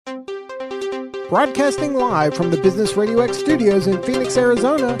Broadcasting live from the Business RadioX studios in Phoenix,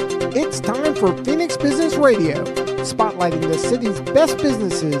 Arizona, it's time for Phoenix Business Radio, spotlighting the city's best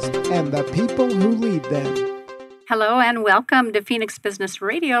businesses and the people who lead them. Hello and welcome to Phoenix Business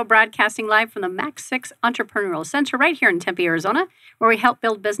Radio, broadcasting live from the Max 6 Entrepreneurial Center right here in Tempe, Arizona, where we help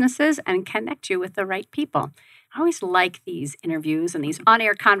build businesses and connect you with the right people. I always like these interviews and these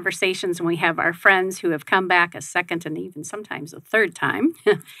on-air conversations when we have our friends who have come back a second and even sometimes a third time.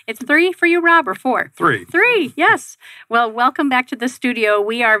 It's 3 for you, Rob, or 4? 3. 3, yes. Well, welcome back to the studio.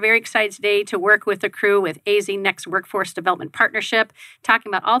 We are very excited today to work with the crew with AZNext Workforce Development Partnership, talking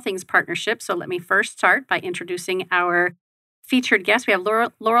about all things partnership. So let me first start by introducing our featured guest. We have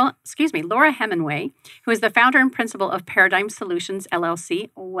Laura Hemenway, who is the founder and principal of Paradigm Solutions, LLC.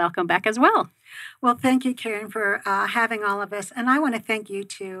 Welcome back as well. Well, thank you, Karen, for having all of us. And I want to thank you,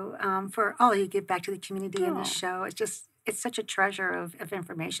 too, for all you give back to the community in this show. It's such a treasure of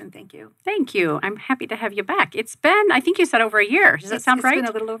information. Thank you. Thank you. I'm happy to have you back. It's been, I think you said over a year. Does that sound right? It's been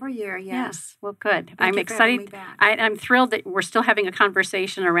a little over a year, yes. Well, good. I'm excited. I'm thrilled that we're still having a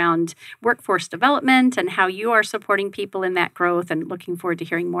conversation around workforce development and how you are supporting people in that growth, and looking forward to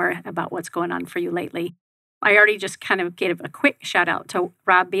hearing more about what's going on for you lately. I already just kind of gave a quick shout out to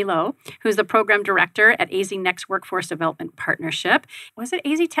Rob Buelow, who's the program director at AZNext Workforce Development Partnership. Was it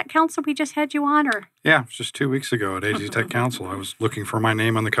AZ Tech Council we just had you on? Or Yeah, it was just 2 weeks ago at AZ Tech Council. I was looking for my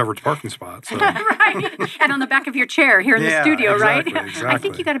name on the covered parking spot. So. Right. And on the back of your chair here in the studio, exactly, right? Exactly. I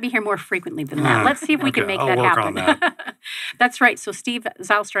think you got to be here more frequently than that. Let's see if we can make that happen. I'll work on that. That's right. So Steve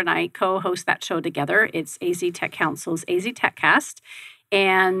Zylstra and I co-host that show together. It's AZ Tech Council's AZ Tech Cast.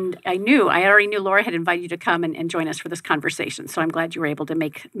 And I already knew Laura had invited you to come and join us for this conversation. So I'm glad you were able to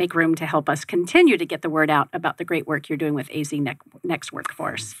make room to help us continue to get the word out about the great work you're doing with AZNext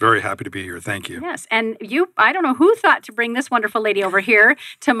Workforce. Very happy to be here. Thank you. Yes. And I don't know who thought to bring this wonderful lady over here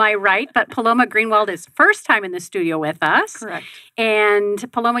to my right, but Paloma Greenwald is first time in the studio with us. Correct. And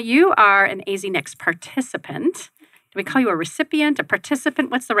Paloma, you are an AZNext participant. Do we call you a recipient, a participant?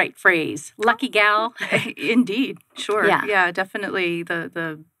 What's the right phrase? Lucky gal? Indeed. Sure. Yeah. Definitely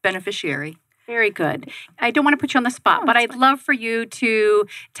the beneficiary. Very good. I don't want to put you on the spot, but I'd love for you to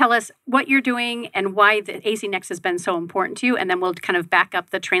tell us what you're doing and why the AZNext has been so important to you, and then we'll kind of back up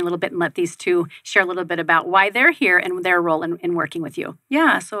the train a little bit and let these two share a little bit about why they're here and their role in working with you.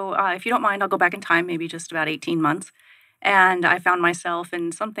 Yeah. So if you don't mind, I'll go back in time, maybe just about 18 months. And I found myself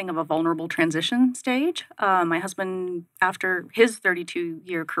in something of a vulnerable transition stage. My husband, after his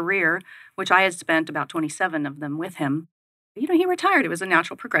 32-year career, which I had spent about 27 of them with him, he retired. It was a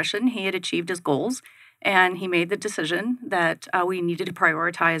natural progression. He had achieved his goals, and he made the decision that we needed to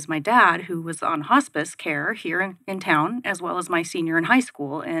prioritize my dad, who was on hospice care here in town, as well as my senior in high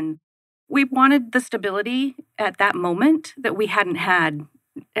school. And we wanted the stability at that moment that we hadn't had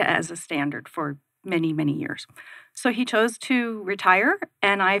as a standard for many, many years. So he chose to retire,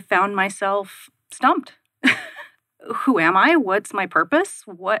 and I found myself stumped. Who am I? What's my purpose?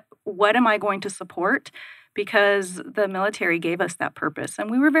 What am I going to support? Because the military gave us that purpose,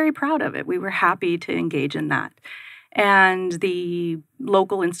 and we were very proud of it. We were happy to engage in that. And the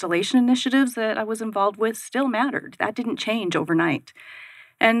local installation initiatives that I was involved with still mattered. That didn't change overnight.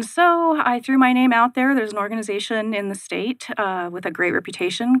 And so I threw my name out there. There's an organization in the state with a great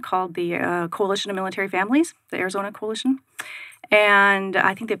reputation called the Coalition of Military Families, the Arizona Coalition. And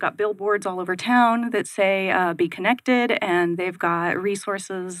I think they've got billboards all over town that say, be connected, and they've got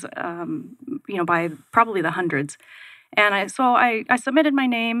resources, by probably the hundreds. And I submitted my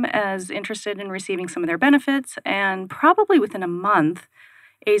name as interested in receiving some of their benefits, and probably within a month,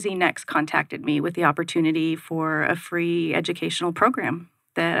 AZNext contacted me with the opportunity for a free educational program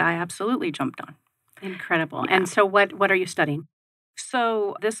that I absolutely jumped on. Incredible. Yeah. And so what are you studying?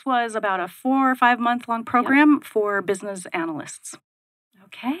 So this was about a 4 or 5 month long program for business analysts.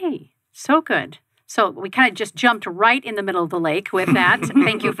 Okay. So good. So we kind of just jumped right in the middle of the lake with that.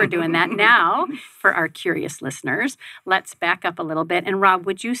 Thank you for doing that. Now, for our curious listeners, let's back up a little bit. And Rob,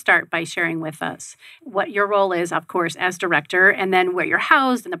 would you start by sharing with us what your role is, of course, as director, and then where you're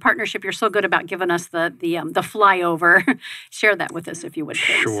housed and the partnership? You're so good about giving us the flyover. Share that with us, if you would,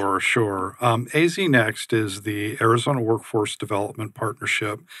 please. Sure. AZNext is the Arizona Workforce Development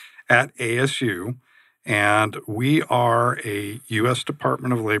Partnership at ASU. And we are a U.S.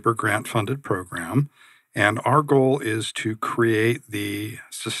 Department of Labor grant-funded program, and our goal is to create the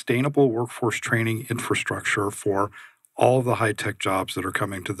sustainable workforce training infrastructure for all of the high-tech jobs that are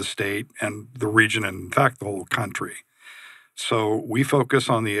coming to the state and the region, and in fact, the whole country. So we focus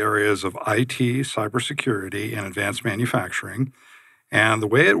on the areas of IT, cybersecurity, and advanced manufacturing. And the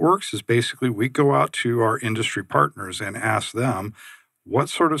way it works is basically we go out to our industry partners and ask them, what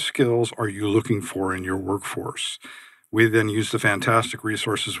sort of skills are you looking for in your workforce? We then use the fantastic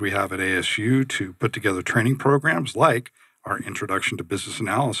resources we have at ASU to put together training programs like our Introduction to Business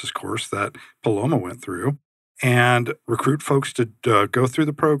Analysis course that Paloma went through, and recruit folks to go through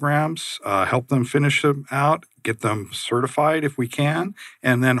the programs, help them finish them out, get them certified if we can,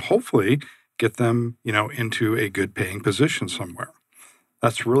 and then hopefully get them, into a good paying position somewhere.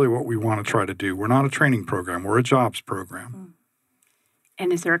 That's really what we want to try to do. We're not a training program. We're a jobs program.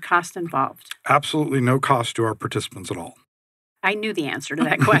 And is there a cost involved? Absolutely no cost to our participants at all. I knew the answer to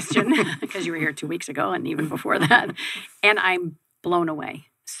that question because you were here 2 weeks ago and even before that. And I'm blown away.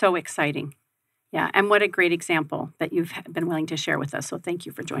 So exciting. Yeah. And what a great example that you've been willing to share with us. So thank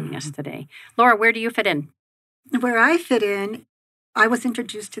you for joining us today. Laura, where do you fit in? Where I fit in, I was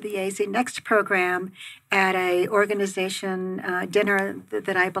introduced to the AZNext program at a organization dinner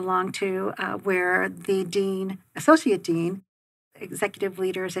that I belong to where the associate dean, executive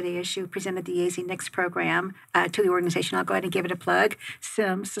leaders at ASU presented the AZNext program to the organization. I'll go ahead and give it a plug,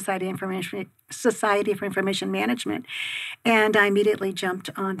 Society for Information Management. And I immediately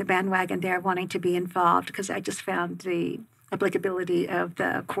jumped on the bandwagon there wanting to be involved because I just found the applicability of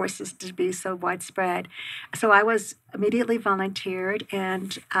the courses to be so widespread. So I was immediately volunteered,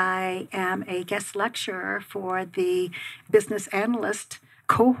 and I am a guest lecturer for the business analyst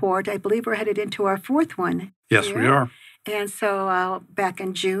cohort. I believe we're headed into our fourth one. Yes, we are. And so back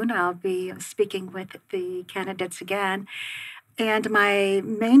in June, I'll be speaking with the candidates again. And my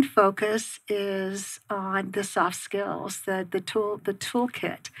main focus is on the soft skills, the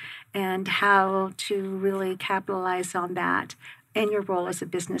toolkit, and how to really capitalize on that in your role as a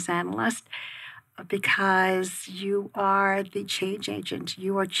business analyst, because you are the change agent.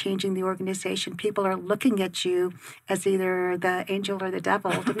 You are changing the organization. People are looking at you as either the angel or the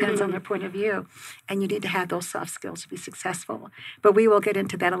devil, depends on their point of view. And you need to have those soft skills to be successful. But we will get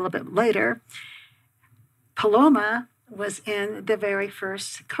into that a little bit later. Paloma was in the very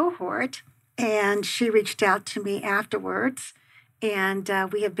first cohort, and she reached out to me afterwards. And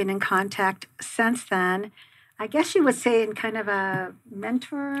we have been in contact since then. I guess you would say in kind of a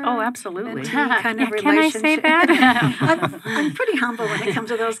mentor. Oh, absolutely. Kind of relationship. Can I say that? I'm pretty humble when it comes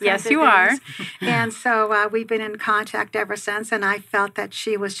to those kinds yes, of you things. are. And so we've been in contact ever since, and I felt that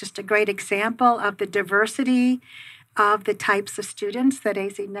she was just a great example of the diversity of the types of students that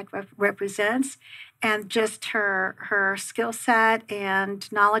AZNext represents, and just her skill set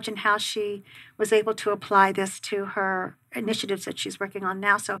and knowledge and how she was able to apply this to her initiatives that she's working on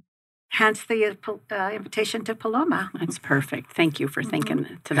now. So hence the invitation to Paloma. That's perfect. Thank you for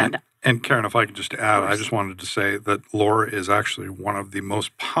thinking to that. And Karen, if I could just add, I just wanted to say that Laura is actually one of the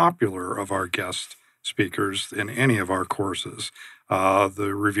most popular of our guest speakers in any of our courses.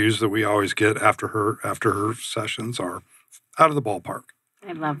 The reviews that we always get after her sessions are out of the ballpark.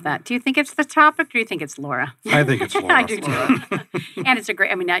 I love that. Do you think it's the topic, or do you think it's Laura? I think it's Laura. I do too. And it's a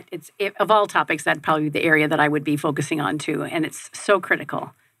great, of all topics, that'd probably be the area that I would be focusing on too. And it's so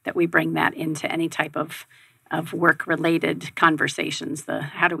critical that we bring that into any type of work-related conversations,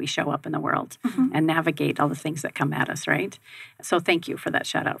 how do we show up in the world and navigate all the things that come at us, right? So thank you for that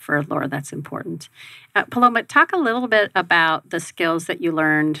shout-out for Laura. That's important. Paloma, talk a little bit about the skills that you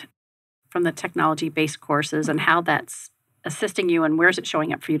learned from the technology-based courses and how that's assisting you, and where's it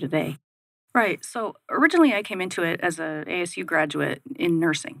showing up for you today? Right. So originally I came into it as a ASU graduate in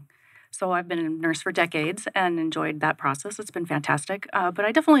nursing. So I've been a nurse for decades and enjoyed that process. It's been fantastic. But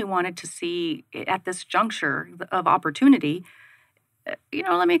I definitely wanted to see at this juncture of opportunity,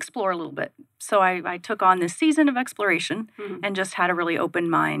 let me explore a little bit. So I took on this season of exploration and just had a really open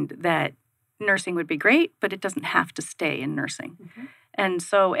mind that nursing would be great, but it doesn't have to stay in nursing. And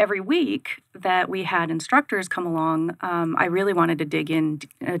so every week that we had instructors come along, I really wanted to dig in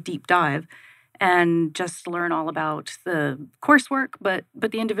a deep dive and just learn all about the coursework, but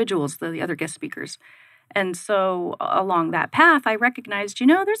the individuals, the other guest speakers. And so along that path, I recognized,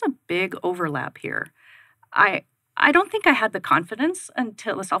 there's a big overlap here. I don't think I had the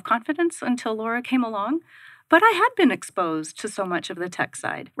self-confidence until Laura came along, but I had been exposed to so much of the tech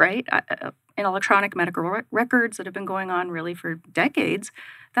side, right? In electronic medical records that have been going on really for decades,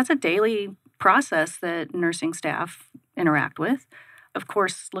 that's a daily process that nursing staff interact with. Of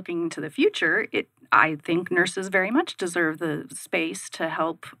course, looking to the future, I think nurses very much deserve the space to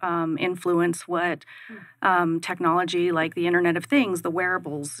help influence what technology like the Internet of Things, the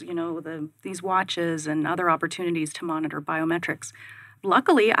wearables, these watches and other opportunities to monitor biometrics.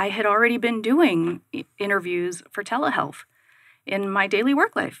 Luckily, I had already been doing interviews for telehealth in my daily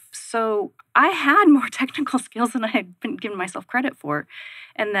work life. So I had more technical skills than I had been giving myself credit for.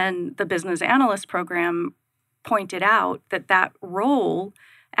 And then the business analyst program pointed out that role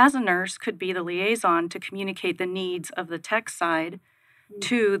as a nurse could be the liaison to communicate the needs of the tech side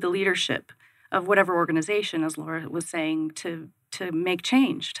to the leadership of whatever organization, as Laura was saying, to make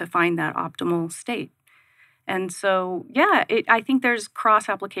change, to find that optimal state. And so, I think there's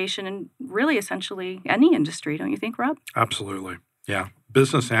cross-application in really essentially any industry, don't you think, Rob? Absolutely. Yeah.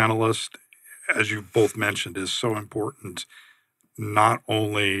 Business analyst, as you both mentioned, is so important, not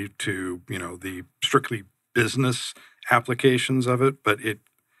only to, the strictly business applications of it, but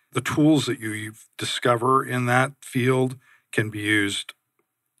the tools that you discover in that field can be used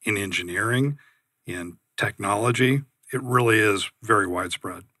in engineering, in technology. It really is very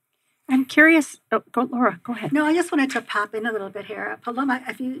widespread. I'm curious. Laura, go ahead. No, I just wanted to pop in a little bit here. Paloma,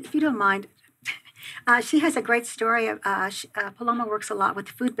 if you don't mind, she has a great story. Paloma works a lot with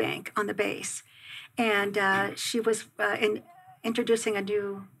the food bank on the base. And she was introducing a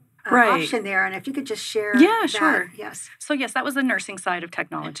new option there. And if you could just share that. Sure. Yes. So, yes, that was the nursing side of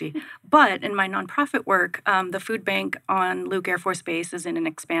technology. But in my nonprofit work, the food bank on Luke Air Force Base is in an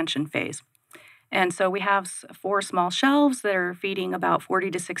expansion phase. And so we have 4 small shelves that are feeding about 40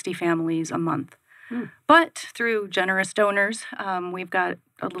 to 60 families a month. But through generous donors, we've got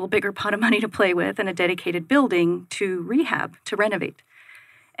a little bigger pot of money to play with and a dedicated building to rehab, to renovate.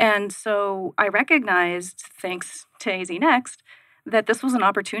 And so I recognized, thanks to AZNext, that this was an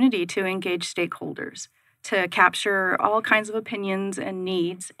opportunity to engage stakeholders, to capture all kinds of opinions and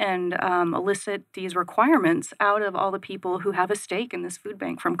needs and elicit these requirements out of all the people who have a stake in this food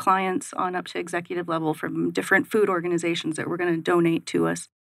bank, from clients on up to executive level, from different food organizations that were going to donate to us.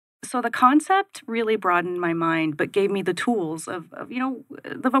 So the concept really broadened my mind, but gave me the tools of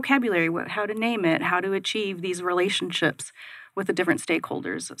the vocabulary, how to name it, how to achieve these relationships with the different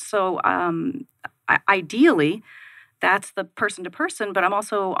stakeholders. So ideally, that's the person-to-person, but I'm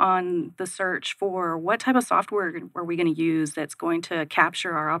also on the search for what type of software are we going to use that's going to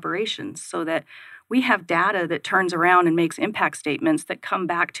capture our operations so that we have data that turns around and makes impact statements that come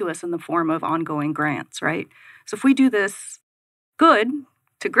back to us in the form of ongoing grants, right? So if we do this good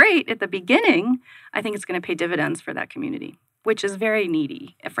to great at the beginning, I think it's going to pay dividends for that community, which is very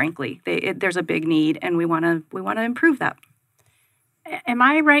needy, frankly. There's a big need, and we want to improve that. Am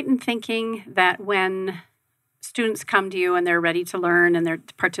I right in thinking that when students come to you and they're ready to learn and they're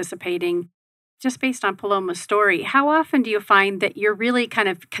participating, just based on Paloma's story, how often do you find that you're really kind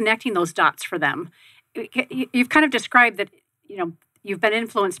of connecting those dots for them? You've kind of described that, you've been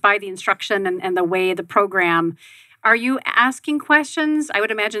influenced by the instruction and the way the program. Are you asking questions? I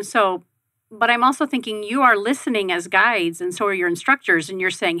would imagine so. But I'm also thinking you are listening as guides, and so are your instructors, and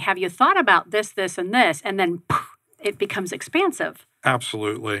you're saying, have you thought about this, this, and this? And then poof, it becomes expansive.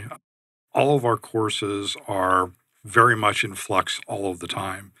 Absolutely. All of our courses are very much in flux all of the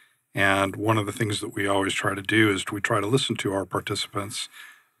time. And one of the things that we always try to do is we try to listen to our participants,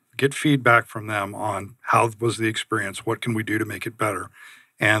 get feedback from them on how was the experience, what can we do to make it better,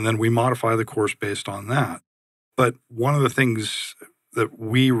 and then we modify the course based on that. But one of the things that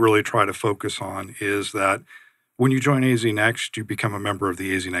we really try to focus on is that when you join AZNext, you become a member of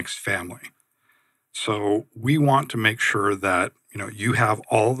the AZNext family. So we want to make sure that you have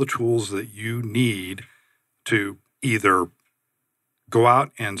all the tools that you need to either go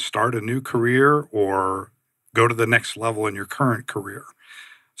out and start a new career or go to the next level in your current career.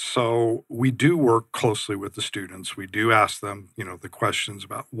 So we do work closely with the students. We do ask them, the questions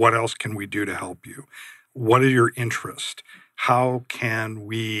about what else can we do to help you? What is your interest? How can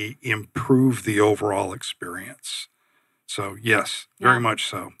we improve the overall experience? So yes, very much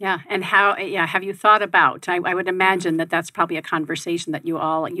so. Yeah, and have you thought about? I would imagine that that's probably a conversation that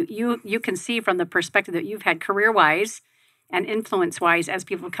you can see from the perspective that you've had career-wise and influence-wise as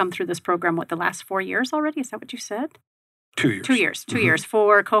people come through this program. What, the last 4 years already? Is that what you said? 2 years. 2 years. 2 years.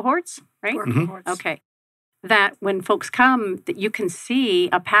 4 cohorts, right? 4 cohorts. Okay. That when folks come, that you can see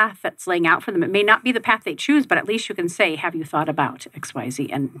a path that's laying out for them. It may not be the path they choose, but at least you can say, have you thought about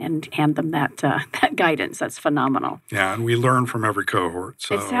XYZ, and hand them that guidance. That's phenomenal. Yeah, and we learn from every cohort.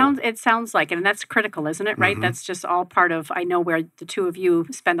 So it sounds like it, and that's critical, isn't it, right? That's just all part of, I know where the two of you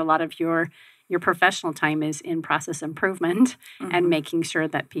spend a lot of your professional time is in process improvement and making sure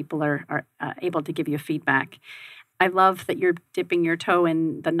that people are able to give you feedback. I love that you're dipping your toe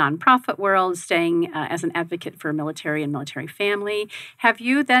in the nonprofit world, staying as an advocate for military and military family. Have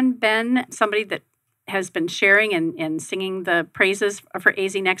you then been somebody that has been sharing and singing the praises for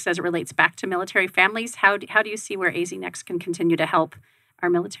AZNext as it relates back to military families? How do you see where AZNext can continue to help our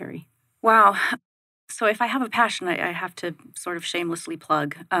military? Wow. So if I have a passion, I have to sort of shamelessly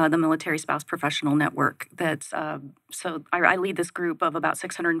plug the Military Spouse Professional Network. So I lead this group of about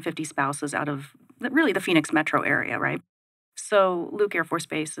 650 spouses out of really the Phoenix metro area, right? So Luke Air Force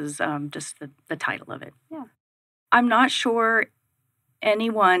Base is just the title of it. Yeah. I'm not sure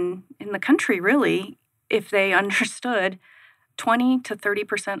anyone in the country really, if they understood 20 to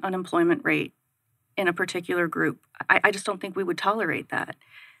 30% unemployment rate in a particular group. I just don't think we would tolerate that.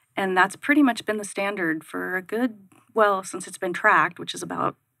 And that's pretty much been the standard for a good, since it's been tracked, which is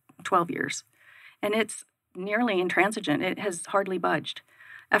about 12 years. And it's nearly intransigent. It has hardly budged.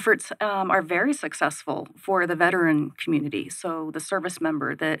 Efforts are very successful for the veteran community. So the service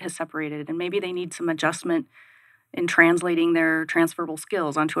member that has separated, and maybe they need some adjustment in translating their transferable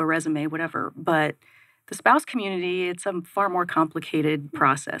skills onto a resume, whatever. But the spouse community, it's a far more complicated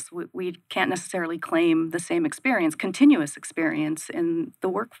process. We can't necessarily claim the same experience, continuous experience in the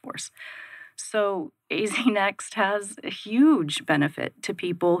workforce. So AZNext has a huge benefit to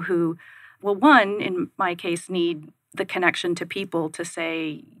people who, one, in my case, need the connection to people to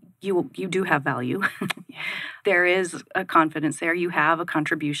say, you do have value. There is a confidence there. You have a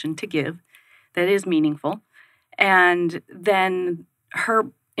contribution to give that is meaningful. And then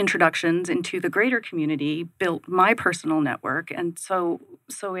her introductions into the greater community built my personal network. And so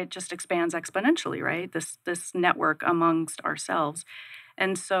it just expands exponentially, right? This network amongst ourselves.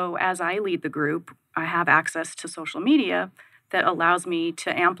 And so as I lead the group, I have access to social media that allows me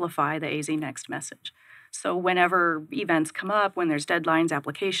to amplify the AZNext message. So whenever events come up, when there's deadlines,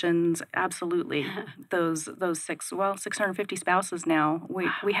 applications, absolutely, those 650 spouses now,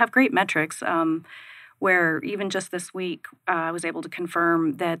 we have great metrics. Where even just this week, I was able to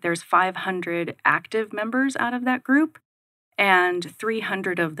confirm that there's 500 active members out of that group, and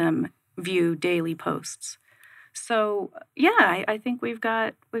 300 of them view daily posts. So yeah, I think we've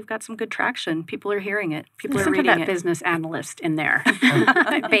got some good traction. People are hearing it. People are reading that it. Business analyst in there,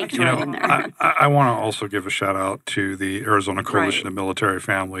 baked right in there. I want to also give a shout out to the Arizona Coalition of Military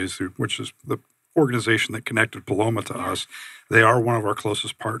Families, which is the organization that connected Paloma to us. They are one of our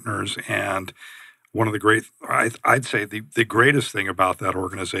closest partners, and one of the I'd say the greatest thing about that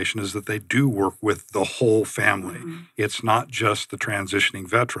organization is that they do work with the whole family. Mm-hmm. It's not just the transitioning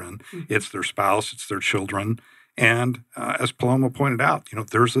veteran. Mm-hmm. It's their spouse, it's their children. And as Paloma pointed out,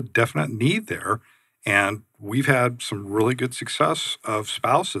 there's a definite need there. And we've had some really good success of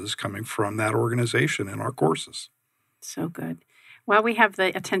spouses coming from that organization in our courses. So good. While we have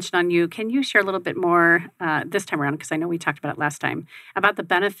the attention on you, can you share a little bit more this time around, because I know we talked about it last time, about the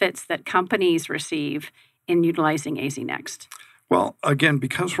benefits that companies receive in utilizing AZNext? Well, again,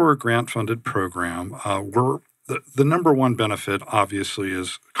 because we're a grant-funded program, the number one benefit, obviously,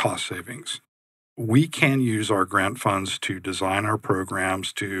 is cost savings. We can use our grant funds to design our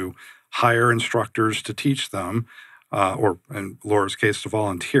programs, to hire instructors to teach them, or in Laura's case, to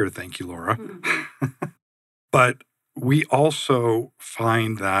volunteer. Thank you, Laura. Mm-hmm. But we also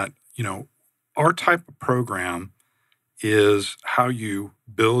find that, our type of program is how you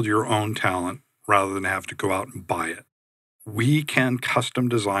build your own talent rather than have to go out and buy it. We can custom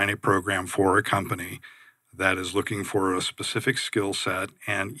design a program for a company that is looking for a specific skill set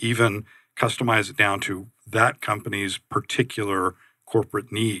and even customize it down to that company's particular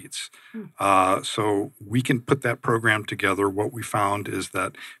corporate needs. So we can put that program together. What we found is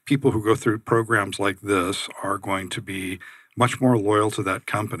that people who go through programs like this are going to be much more loyal to that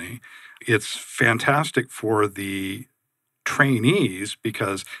company. It's fantastic for the trainees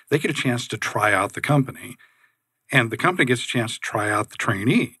because they get a chance to try out the company, and the company gets a chance to try out the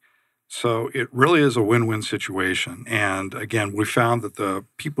trainee. So it really is a win-win situation. And again, we found that the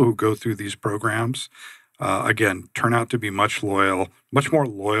people who go through these programs turn out to be much more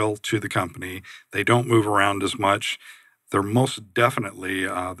loyal to the company. They don't move around as much. They're most definitely,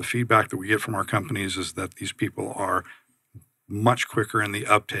 the feedback that we get from our companies is that these people are much quicker in the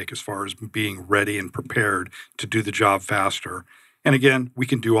uptake as far as being ready and prepared to do the job faster. And again, we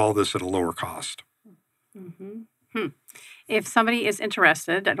can do all this at a lower cost. Mm-hmm. If somebody is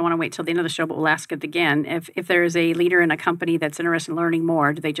interested, I don't want to wait till the end of the show, but we'll ask it again. If there is a leader in a company that's interested in learning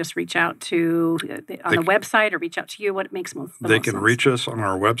more, do they just reach out to the website or reach out to you? What makes most sense? They can reach us on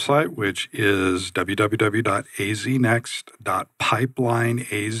our website, which is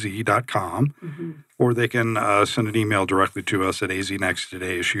www.aznext.pipelineaz.com, mm-hmm. or they can send an email directly to us at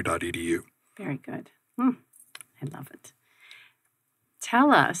aznext@asu.edu. Very good. I love it.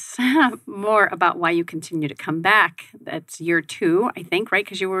 Tell us more about why you continue to come back. That's year 2, I think, right?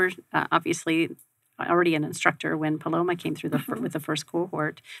 Because you were obviously already an instructor when Paloma came through with the first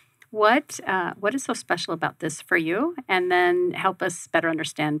cohort. What is so special about this for you? And then help us better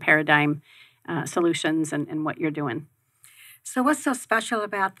understand Paradigm Solutions and what you're doing. So what's so special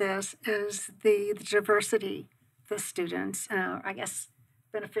about this is the diversity, the students. I guess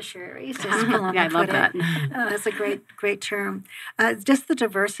beneficiaries. As Paloma Yeah, I love put that. it. That's a great term. Just the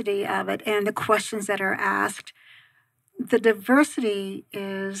diversity of it and the questions that are asked. The diversity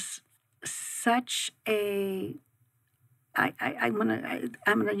is such a I'm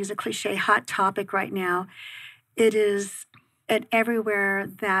gonna use a cliche hot topic right now. It is at everywhere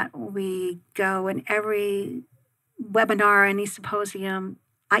that we go, in every webinar, any symposium.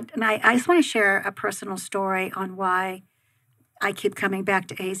 I just want to share a personal story on why I keep coming back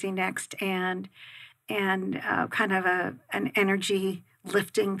to AZNext and kind of an energy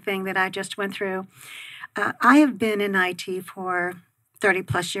lifting thing that I just went through. I have been in IT for 30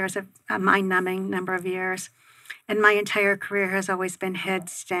 plus years, a mind-numbing number of years. And my entire career has always been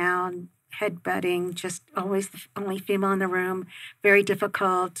heads down, headbutting, just always the only female in the room, very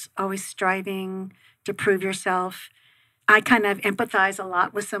difficult, always striving to prove yourself. I kind of empathize a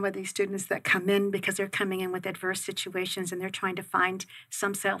lot with some of these students that come in because they're coming in with adverse situations and they're trying to find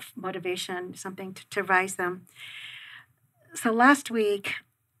some self-motivation, something to rise them. So last week,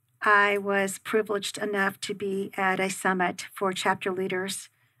 I was privileged enough to be at a summit for chapter leaders,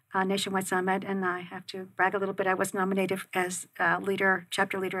 nationwide summit, and I have to brag a little bit. I was nominated as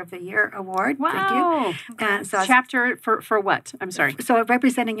chapter leader of the year award. Wow! Thank you. And so Chapter for what? I'm sorry. So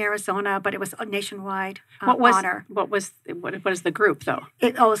representing Arizona, but it was a nationwide honor. What is the group though?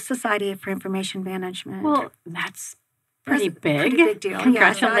 Society for Information Management. Well, that's pretty big. Pretty big deal.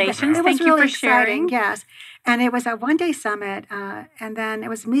 Congratulations! It was Thank you really for sharing. Exciting, yes, and it was a one-day summit, and then it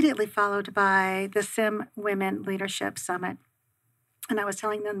was immediately followed by the SIM Women Leadership Summit. And I was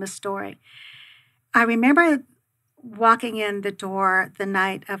telling them the story. I remember walking in the door the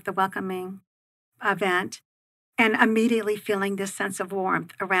night of the welcoming event and immediately feeling this sense of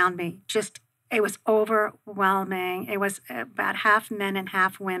warmth around me. It was overwhelming. It was about half men and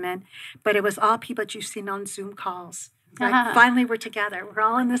half women, but it was all people that you've seen on Zoom calls. Like, finally, we're together. We're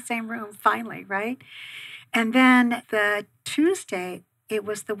all in the same room, finally, right? And then the Tuesday, it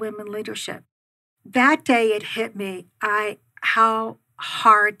was the women leadership. That day, it hit me. How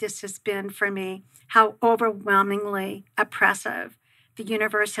hard this has been for me, how overwhelmingly oppressive the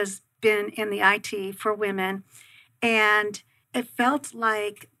universe has been in the IT for women. And it felt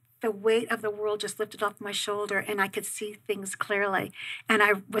like the weight of the world just lifted off my shoulder and I could see things clearly. And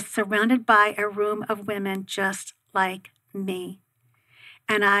I was surrounded by a room of women just like me.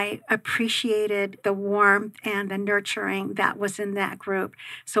 And I appreciated the warmth and the nurturing that was in that group.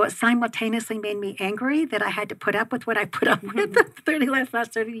 So it simultaneously made me angry that I had to put up with what I put up with the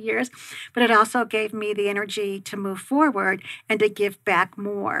last 30 years. But it also gave me the energy to move forward and to give back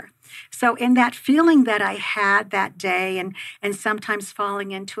more. So in that feeling that I had that day and sometimes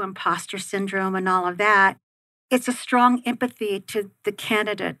falling into imposter syndrome and all of that, it's a strong empathy to the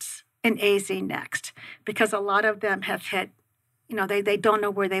candidates in AZNext because a lot of them have hit they don't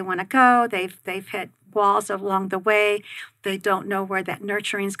know where they want to go. They've hit walls along the way. They don't know where that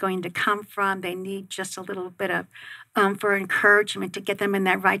nurturing is going to come from. They need just a little bit of for encouragement to get them in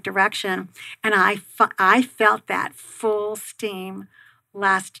that right direction. And I felt that full steam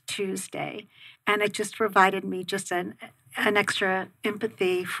last Tuesday, and it just provided me just an extra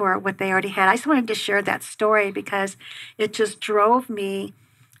empathy for what they already had. I just wanted to share that story because it just drove me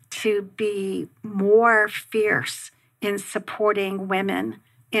to be more fierce in supporting women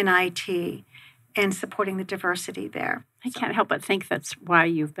in IT and supporting the diversity there. I can't help but think that's why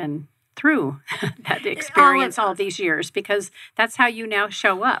you've been through that experience all these years, because that's how you now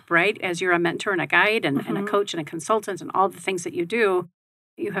show up, right? As you're a mentor and a guide and a coach and a consultant and all the things that you do,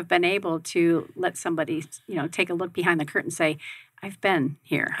 you have been able to let somebody, take a look behind the curtain and say, I've been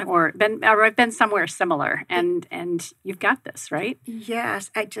here or I've been somewhere similar and you've got this, right?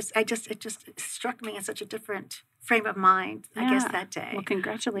 Yes. It just struck me in such a different frame of mind, I guess, that day. Well,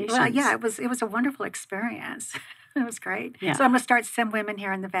 congratulations. Well, yeah, it was a wonderful experience. It was great. Yeah. So I'm going to start SIM Women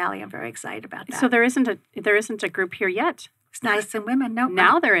here in the Valley. I'm very excited about that. So there isn't a group here yet. It's not a SIM Women, no.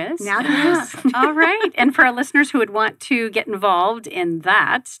 Now there is. Now there is. All right. And for our listeners who would want to get involved in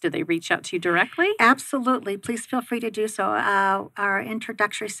that, do they reach out to you directly? Absolutely. Please feel free to do so. Our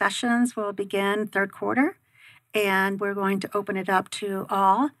introductory sessions will begin third quarter, and we're going to open it up to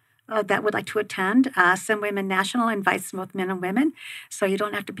all that would like to attend. SIM Women National invites both men and women, so you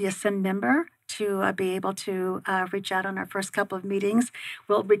don't have to be a SIM member to be able to reach out on our first couple of meetings.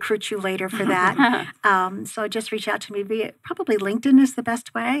 We'll recruit you later for that. So just reach out to me. Probably LinkedIn is the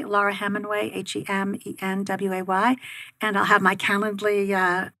best way, Laura Hemenway, Hemenway, and I'll have my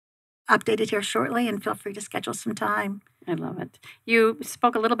Calendly updated here shortly, and feel free to schedule some time I love it. You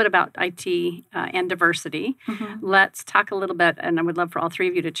spoke a little bit about IT and diversity. Let's talk a little bit, and I would love for all three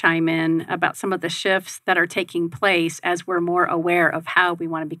of you to chime in about some of the shifts that are taking place as we're more aware of how we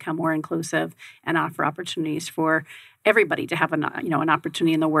want to become more inclusive and offer opportunities for everybody to have an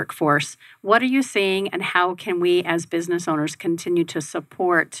opportunity in the workforce. What are you seeing, and how can we as business owners continue to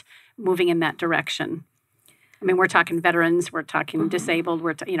support moving in that direction? I mean, we're talking veterans, we're talking disabled,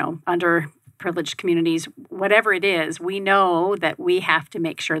 we're underprivileged communities, whatever it is. We know that we have to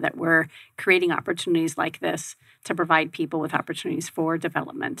make sure that we're creating opportunities like this to provide people with opportunities for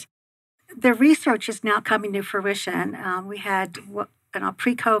development. The research is now coming to fruition. We had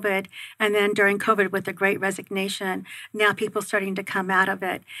pre-COVID, and then during COVID with the Great Resignation, now people starting to come out of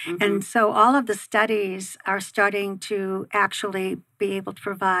it. And so all of the studies are starting to actually be able to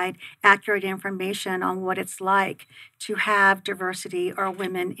provide accurate information on what it's like to have diversity or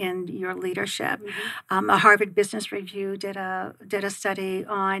women in your leadership. A Harvard Business Review did a study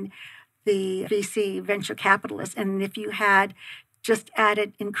on the VC venture capitalists, and if you had just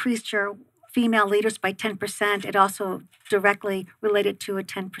increased your female leaders by 10%, it also directly related to a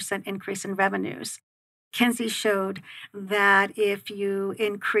 10% increase in revenues. Kinsey showed that if you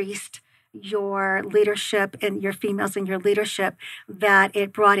increased your leadership and your females in your leadership, that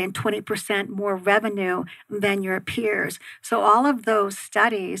it brought in 20% more revenue than your peers. So all of those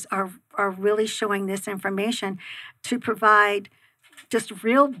studies are really showing this information to provide just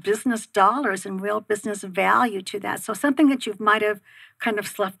real business dollars and real business value to that. So something that you might have kind of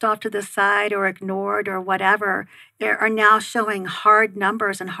slept off to the side or ignored or whatever, are now showing hard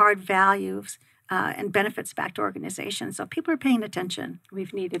numbers and hard values and benefits back to organizations. So people are paying attention.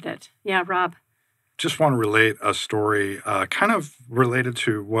 We've needed it. Yeah, Rob. Just want to relate a story kind of related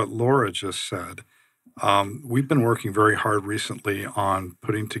to what Laura just said. We've been working very hard recently on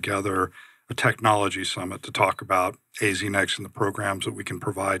putting together a technology summit to talk about AZNext and the programs that we can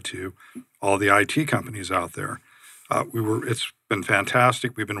provide to all the IT companies out there. It's been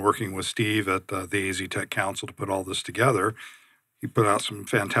fantastic. We've been working with Steve at the AZ Tech Council to put all this together. He put out some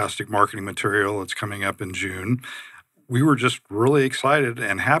fantastic marketing material. It's coming up in June. We were just really excited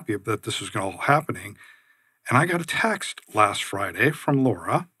and happy that this was all happening. And I got a text last Friday from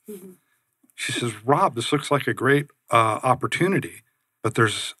Laura. She says, Rob, this looks like a great opportunity, but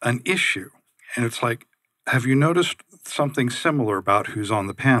there's an issue. And it's like, have you noticed something similar about who's on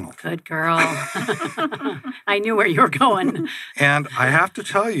the panel? Good girl. I knew where you were going. And I have to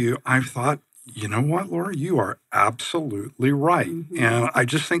tell you, I thought, you know what, Laura, you are absolutely right. And I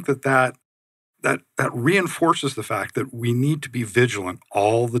just think that reinforces the fact that we need to be vigilant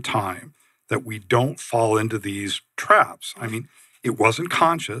all the time, that we don't fall into these traps. I mean, it wasn't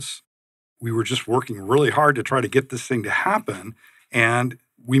conscious. We were just working really hard to try to get this thing to happen, and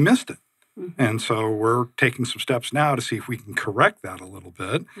we missed it. And so we're taking some steps now to see if we can correct that a little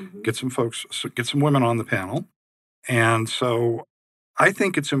bit, get some women on the panel. And so I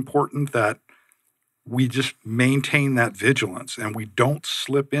think it's important that we just maintain that vigilance and we don't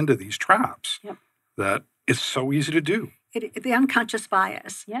slip into these traps that it's so easy to do. The unconscious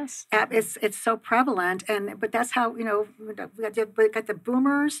bias. Yes. It's so prevalent. But that's how, we got the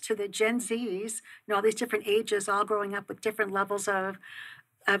boomers to the Gen Zs, all these different ages all growing up with different levels of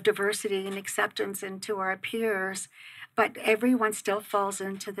diversity and acceptance into our peers. But everyone still falls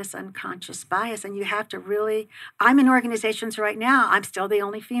into this unconscious bias. And you have to really, I'm in organizations right now, I'm still the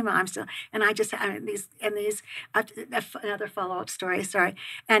only female. Another follow-up story, sorry.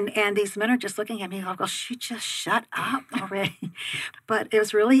 And these men are just looking at me like, well, she just shut up already. But it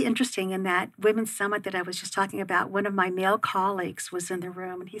was really interesting in that women's summit that I was just talking about, one of my male colleagues was in the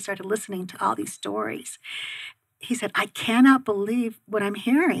room and he started listening to all these stories. He said, I cannot believe what I'm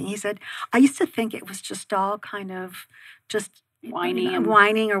hearing. He said, I used to think it was just all kind of just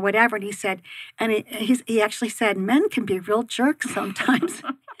whining or whatever. And he said, he actually said, men can be real jerks sometimes.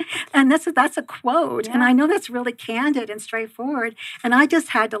 And that's a quote. Yeah. And I know that's really candid and straightforward. And I just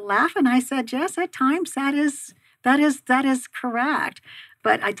had to laugh. And I said, yes, at times that is correct.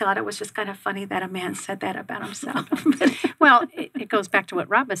 But I thought it was just kind of funny that a man said that about himself. Well, it goes back to what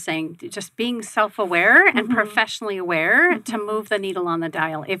Rob was saying, just being self-aware and professionally aware to move the needle on the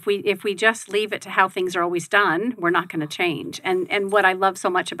dial. If we just leave it to how things are always done, we're not going to change. And what I love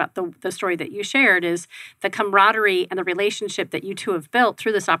so much about the story that you shared is the camaraderie and the relationship that you two have built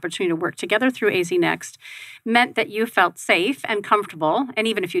through this opportunity to work together through AZNext meant that you felt safe and comfortable. And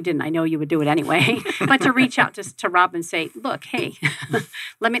even if you didn't, I know you would do it anyway. But to reach out to Rob and say, look, hey,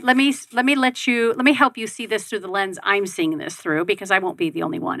 let me help you see this through the lens I'm seeing this through, because I won't be the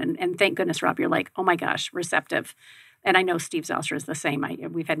only one. And thank goodness, Rob, you're like, oh my gosh, receptive. and I know Steve Zelser is the same.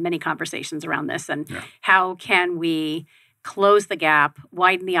 We've had many conversations around this, and Yeah. how can we close the gap,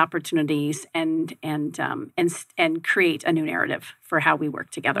 widen the opportunities, and create a new narrative for how we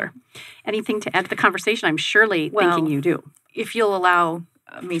work together. Anything to add to the conversation? I'm surely thinking you do. If you'll allow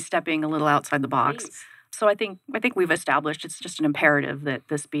me stepping a little outside the box. Please. So I think we've established it's just an imperative that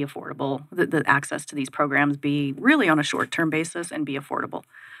this be affordable, that the access to these programs be really on a short-term basis and be affordable.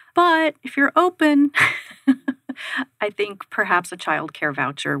 But if you're open, I think perhaps a child care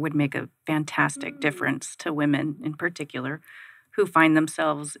voucher would make a fantastic difference to women in particular who find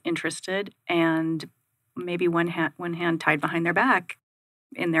themselves interested and maybe one hand tied behind their back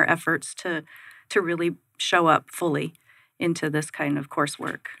in their efforts to really show up fully into this kind of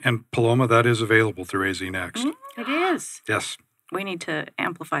coursework. And Paloma, that is available through AZNext. It is. Yes. We need to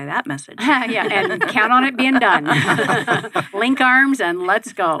amplify that message. Yeah, and count on it being done. Link arms and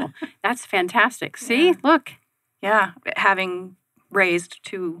let's go. That's fantastic. See, look. Yeah, having raised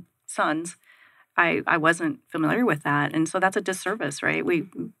 2 sons, I wasn't familiar with that. And so that's a disservice, right? We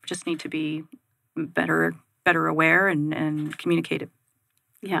just need to be better aware and communicate it.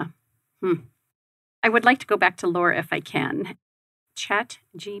 Yeah. I would like to go back to Laura if I can. Chat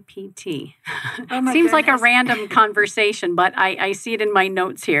GPT. Seems like a random conversation, but I see it in my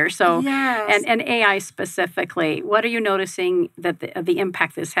notes here. So, Yes. and AI specifically, what are you noticing that the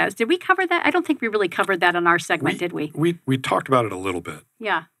impact this has? Did we cover that? I don't think we really covered that on our segment, did we? We talked about it a little bit.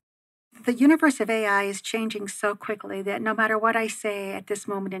 Yeah. The universe of AI is changing so quickly that no matter what I say at this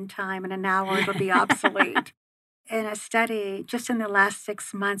moment in time, in an hour, it'll be obsolete. In a study, just in the last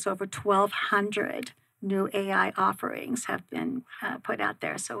 6 months, over 1,200 new AI offerings have been put out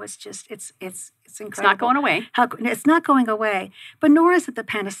there. So it's incredible. It's not going away. It's not going away. But nor is it the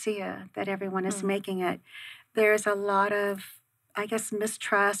panacea that everyone is making it. There's a lot of, I guess,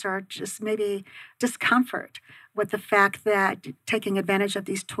 mistrust or just maybe discomfort with the fact that taking advantage of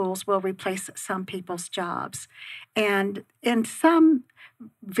these tools will replace some people's jobs. And in some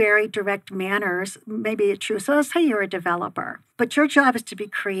very direct manners, maybe it's true. So let's say you're a developer, but your job is to be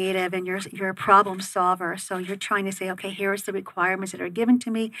creative and you're a problem solver. So you're trying to say, okay, here's the requirements that are given to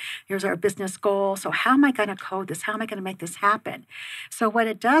me. Here's our business goal. So how am I going to code this? How am I going to make this happen? So what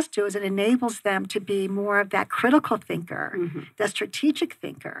it does do is it enables them to be more of that critical thinker, that strategic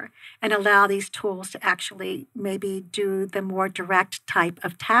thinker, and allow these tools to actually maybe do the more direct type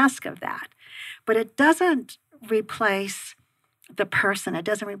of task of that. But it doesn't replace the person. It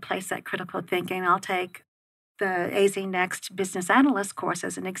doesn't replace that critical thinking. I'll take the AZNext Business Analyst course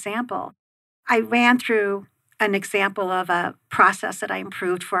as an example. I ran through an example of a process that I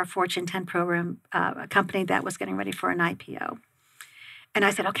improved for a Fortune 10 program, a company that was getting ready for an IPO. And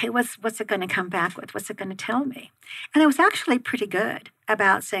I said, okay, what's it going to come back with? What's it going to tell me? And it was actually pretty good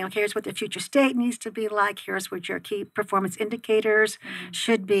about saying, okay, here's what the future state needs to be like. Here's what your key performance indicators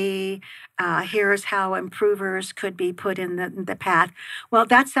should be. Here's how improvers could be put in the path. Well,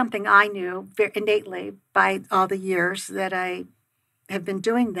 that's something I knew very innately by all the years that I have been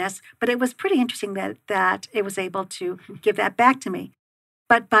doing this. But it was pretty interesting that it was able to give that back to me.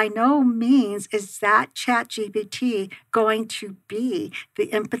 But by no means is that ChatGPT going to be the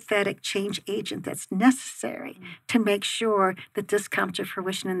empathetic change agent that's necessary to make sure that this comes to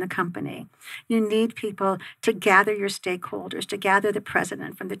fruition in the company. You need people to gather your stakeholders, to gather the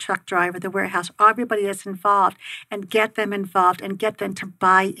president from the truck driver, the warehouse, everybody that's involved, and get them involved and get them to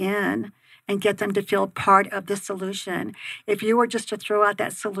buy in and get them to feel part of the solution. If you were just to throw out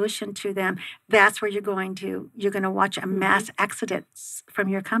that solution to them, that's where you're going to watch a mass exodus from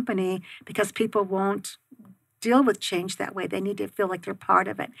your company because people won't deal with change that way. They need to feel like they're part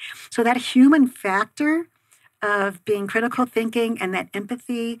of it. So that human factor of being critical thinking and that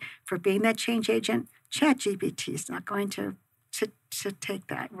empathy for being that change agent, ChatGPT is not going to take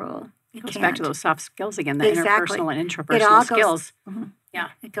that role. It goes back to those soft skills again, the interpersonal and intrapersonal goes, skills.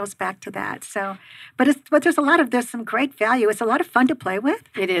 Yeah, it goes back to that. So, but there's some great value. It's a lot of fun to play with.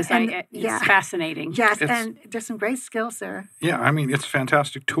 It is. It's fascinating. Yes, and there's some great skills there. Yeah, I mean, it's a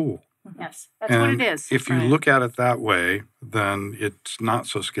fantastic tool. Yes, that's what it is. If you look at it that way, then it's not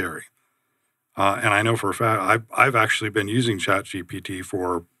so scary. And I know for a fact, I've actually been using ChatGPT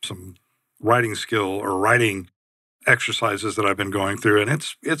for some writing skill or writing exercises that I've been going through, and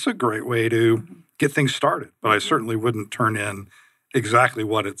it's a great way to get things started. But I certainly wouldn't turn in exactly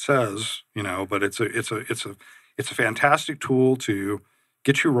what it says, But it's a fantastic tool to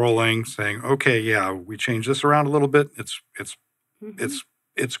get you rolling. Saying, okay, yeah, we changed this around a little bit.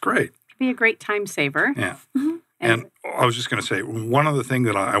 It's great. Be a great time saver. Yeah. And I was just going to say, one other thing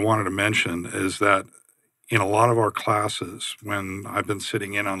that I wanted to mention is that in a lot of our classes, when I've been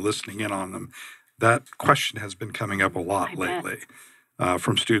listening in on them, that question has been coming up a lot I lately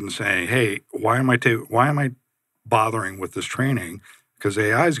from students saying, "Hey, why am I bothering with this training? Because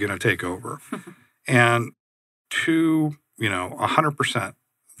AI is going to take over." And to 100%,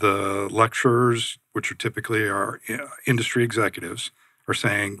 the lecturers, which are typically our industry executives, are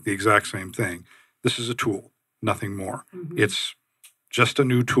saying the exact same thing. This is a tool, nothing more. Mm-hmm. It's just a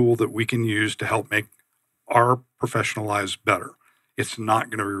new tool that we can use to help make our professional lives better. It's not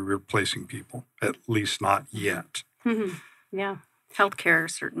going to be replacing people, at least not yet. Mm-hmm. Yeah. Healthcare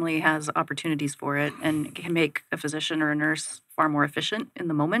certainly has opportunities for it and can make a physician or a nurse far more efficient in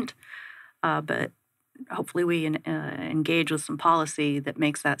the moment. But hopefully we engage with some policy that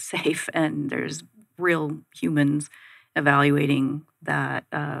makes that safe, and there's real humans evaluating that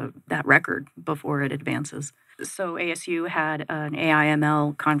record before it advances. So ASU had an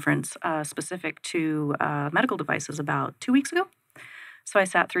AI/ML conference specific to medical devices about 2 weeks ago. So I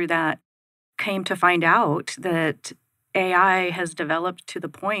sat through that, came to find out that AI has developed to the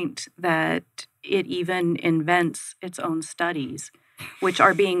point that it even invents its own studies, which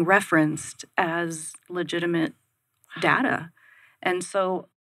are being referenced as legitimate data. And so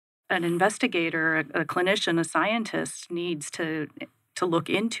an investigator, a clinician, a scientist needs to look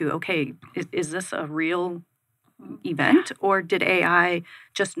into, okay, is this a real event, or did AI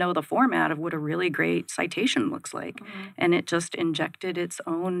just know the format of what a really great citation looks like, and it just injected its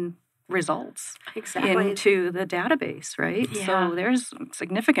own results into the database, right? Yeah. So there's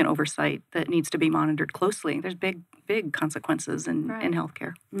significant oversight that needs to be monitored closely. There's big consequences in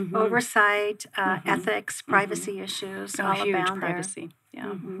healthcare. Mm-hmm. Oversight, ethics, privacy issues, all huge abound privacy. Yeah.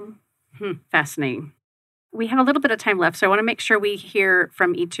 Mm-hmm. Fascinating. We have a little bit of time left, so I want to make sure we hear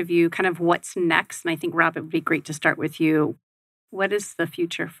from each of you kind of what's next. And I think, Rob, it would be great to start with you. What is the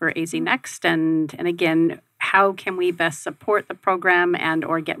future for AZNext? And again, how can we best support the program and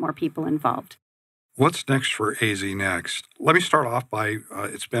or get more people involved? What's next for AZNext? Let me start off by,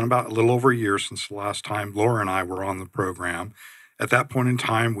 it's been about a little over a year since the last time Laura and I were on the program. At that point in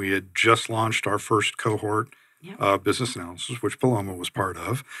time, we had just launched our first cohort of business analysis, which Paloma was part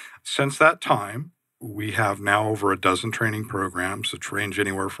of. Since that time, we have now over a dozen training programs that range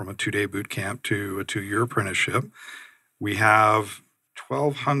anywhere from a 2-day boot camp to a 2-year apprenticeship. We have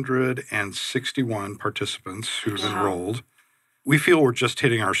 1,261 participants who've enrolled. We feel we're just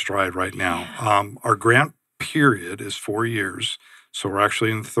hitting our stride right now. Our grant period is 4 years, so we're actually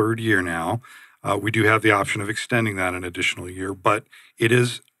in the 3rd year now. We do have the option of extending that an additional year, but it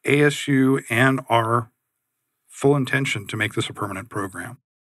is ASU and our full intention to make this a permanent program.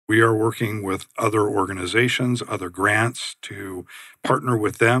 We are working with other organizations, other grants, to partner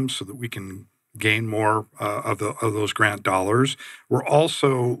with them so that we can gain more of those grant dollars. We're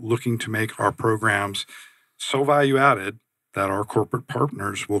also looking to make our programs so value-added that our corporate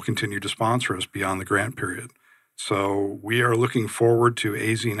partners will continue to sponsor us beyond the grant period. So we are looking forward to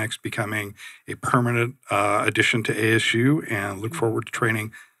AZNext becoming a permanent addition to ASU and look forward to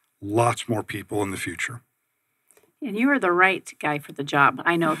training lots more people in the future. And you are the right guy for the job.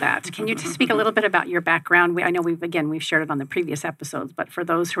 I know that. Can you just speak a little bit about your background? I know we've shared it on the previous episodes, but for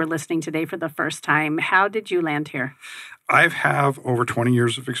those who are listening today for the first time, how did you land here? I have over 20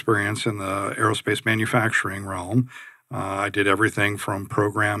 years of experience in the aerospace manufacturing realm. I did everything from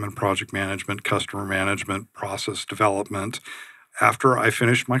program and project management, customer management, process development. After I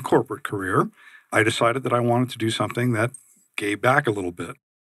finished my corporate career, I decided that I wanted to do something that gave back a little bit.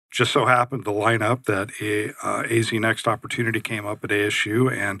 Just so happened to line up that a AZNext opportunity came up at ASU,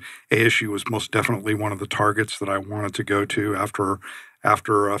 and ASU was most definitely one of the targets that I wanted to go to after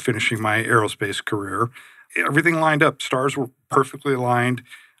finishing my aerospace career. Everything lined up. Stars were perfectly aligned.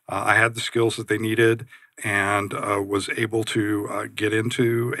 I had the skills that they needed and was able to get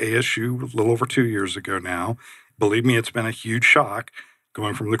into ASU a little over 2 years ago now. Believe me, it's been a huge shock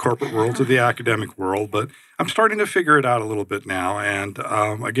going from the corporate world to the academic world, but I'm starting to figure it out a little bit now. And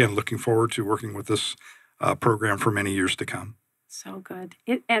again, looking forward to working with this program for many years to come. So good.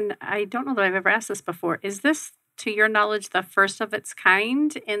 And I don't know that I've ever asked this before. Is this, to your knowledge, the first of its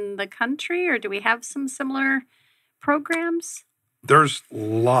kind in the country, or do we have some similar programs? There's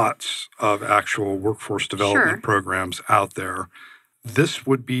lots of actual workforce development programs out there. This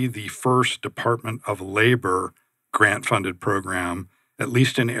would be the first Department of Labor grant-funded program, at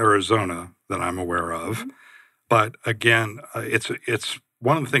least in Arizona, that I'm aware of. But again, it's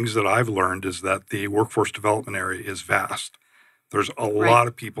one of the things that I've learned is that the workforce development area is vast. There's a lot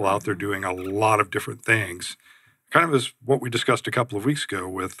of people out there doing a lot of different things. Kind of as what we discussed a couple of weeks ago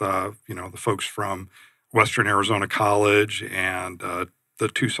with the folks from Western Arizona College and the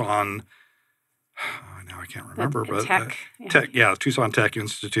Tucson. Now I can't remember, but Tech, Tucson Tech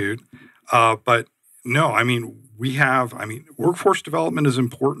Institute. But no, workforce development is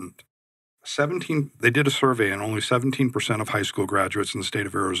important. They did a survey, and only 17% of high school graduates in the state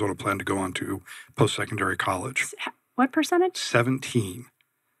of Arizona plan to go on to post-secondary college. What percentage? 17.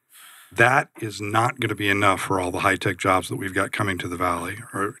 That is not going to be enough for all the high-tech jobs that we've got coming to the valley,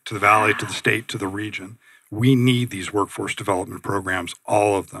 to the state, to the region. We need these workforce development programs,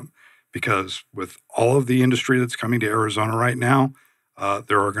 all of them, because with all of the industry that's coming to Arizona right now,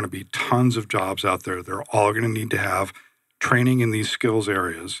 there are going to be tons of jobs out there. They're all going to need to have training in these skills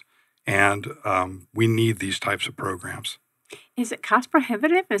areas. And we need these types of programs. Is it cost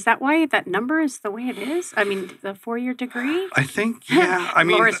prohibitive? Is that why that number is the way it is? I mean, the 4-year degree? I think, yeah. I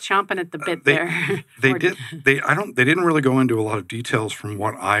mean, Laura's chomping at the bit there. They didn't really go into a lot of details from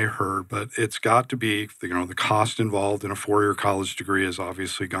what I heard, but it's got to be, the cost involved in a 4-year college degree has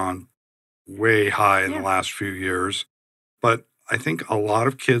obviously gone way high in the last few years. But I think a lot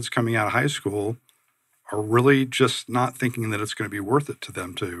of kids coming out of high school are really just not thinking that it's going to be worth it to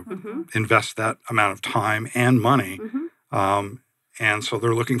them to invest that amount of time and money. And so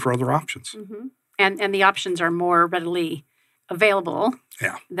they're looking for other options. And the options are more readily available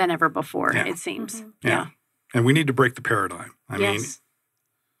than ever before, it seems. Yeah. And we need to break the paradigm. I mean,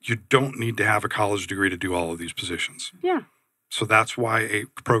 you don't need to have a college degree to do all of these positions. Yeah. So that's why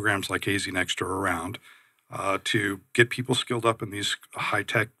programs like AZNext are around, to get people skilled up in these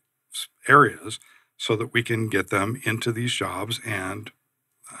high-tech areas so that we can get them into these jobs and,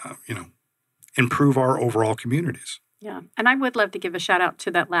 improve our overall communities. Yeah. And I would love to give a shout out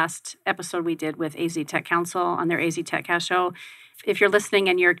to that last episode we did with AZ Tech Council on their AZ Tech Cast show. If you're listening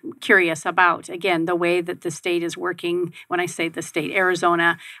and you're curious about, again, the way that the state is working, when I say the state,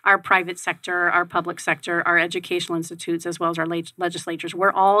 Arizona, our private sector, our public sector, our educational institutes, as well as our legislatures,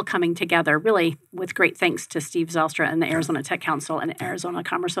 we're all coming together, really, with great thanks to Steve Zelstra and the Arizona Tech Council and Arizona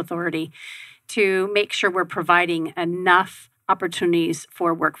Commerce Authority, to make sure we're providing enough opportunities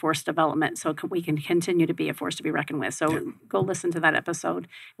for workforce development so we can continue to be a force to be reckoned with. So go listen to that episode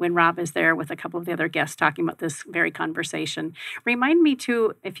when Rob is there with a couple of the other guests talking about this very conversation. Remind me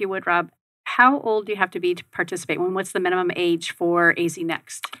too, if you would, Rob, how old do you have to be to participate? What's the minimum age for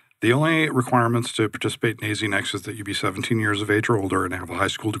AZNext? The only requirements to participate in AZNext is that you be 17 years of age or older and have a high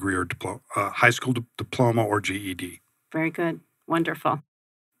school degree or diploma or GED. Very good. Wonderful.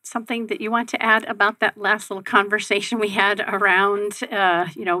 Something that you want to add about that last little conversation we had around,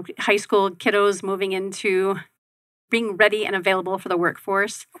 high school kiddos moving into being ready and available for the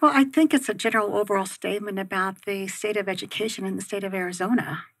workforce? Well, I think it's a general overall statement about the state of education in the state of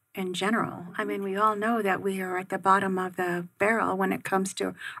Arizona in general. I mean, we all know that we are at the bottom of the barrel when it comes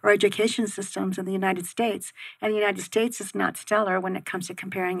to our education systems in the United States. And the United States is not stellar when it comes to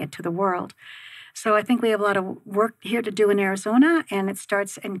comparing it to the world. So I think we have a lot of work here to do in Arizona, and it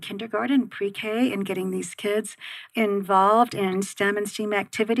starts in kindergarten, pre-K, and getting these kids involved in STEM and STEAM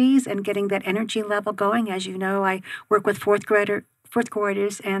activities and getting that energy level going. As you know, I work with fourth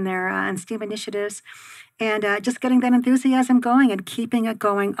graders and their and STEAM initiatives, and just getting that enthusiasm going and keeping it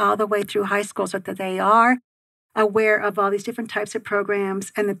going all the way through high school so that they are aware of all these different types of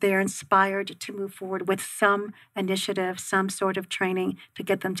programs and that they're inspired to move forward with some initiative, some sort of training to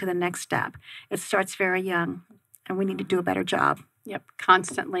get them to the next step. It starts very young, and we need to do a better job. Yep,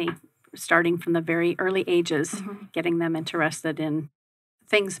 constantly starting from the very early ages, getting them interested in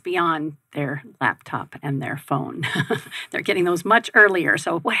things beyond their laptop and their phone. They're getting those much earlier.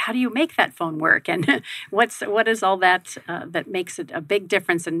 So how do you make that phone work? And what is all that that makes it a big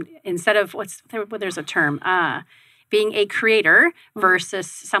difference? And instead of there's a term, being a creator versus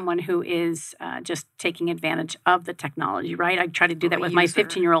someone who is just taking advantage of the technology, right? I try to do that with my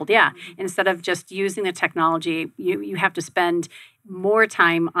 15-year-old. Yeah. Instead of just using the technology, you have to spend more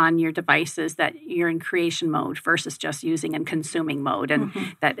time on your devices that you're in creation mode versus just using and consuming mode. And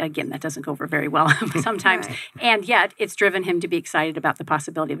that, again, that doesn't go over very well sometimes. Right. And yet it's driven him to be excited about the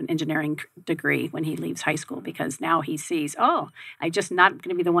possibility of an engineering degree when he leaves high school, because now he sees, I'm just not going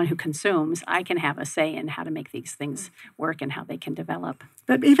to be the one who consumes. I can have a say in how to make these things work and how they can develop.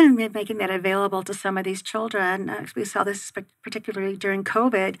 But even making that available to some of these children, we saw this particularly during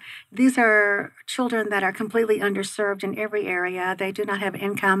COVID, these are children that are completely underserved in every area. They do not have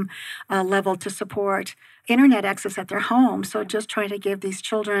income level to support internet access at their home. So just trying to give these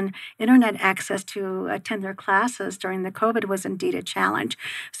children internet access to attend their classes during the COVID was indeed a challenge.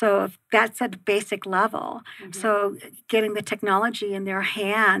 So that's at basic level. So getting the technology in their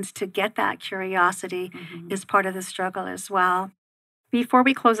hands to get that curiosity is part of the struggle as well. Before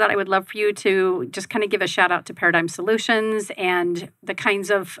we close out, I would love for you to just kind of give a shout out to Paradigm Solutions and the kinds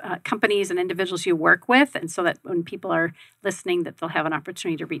of companies and individuals you work with, and so that when people are listening, that they'll have an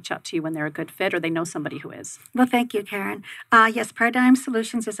opportunity to reach out to you when they're a good fit or they know somebody who is. Well, thank you, Karen. Yes, Paradigm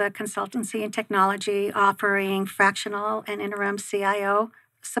Solutions is a consultancy in technology offering fractional and interim CIO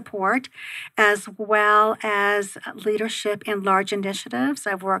support, as well as leadership in large initiatives.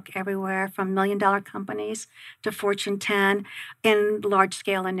 I've worked everywhere from $1 million companies to Fortune 10 in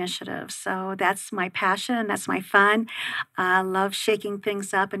large-scale initiatives. So that's my passion. That's my fun. I love shaking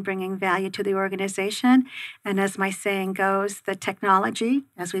things up and bringing value to the organization. And as my saying goes, the technology,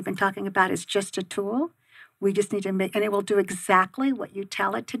 as we've been talking about, is just a tool. We just need to make, and it will do exactly what you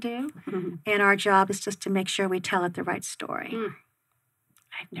tell it to do. Mm-hmm. And our job is just to make sure we tell it the right story. Mm.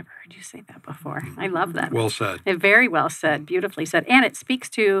 I've never heard you say that before. I love that. Well said. Very well said. Beautifully said. And it speaks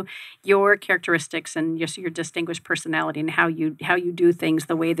to your characteristics and your distinguished personality and how you do things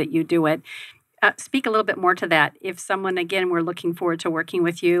the way that you do it. Speak a little bit more to that. If someone, again, we're looking forward to working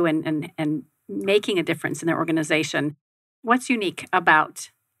with you and making a difference in their organization, what's unique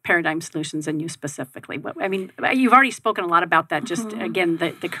about Paradigm Solutions and you specifically? I mean, you've already spoken a lot about that, just, again,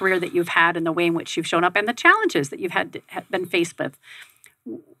 the career that you've had and the way in which you've shown up and the challenges that you've been faced with.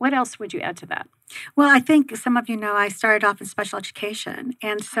 What else would you add to that? Well, I think some of you know I started off in special education.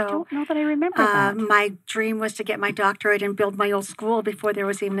 And so I don't know that I remember that. My dream was to get my doctorate and build my old school before there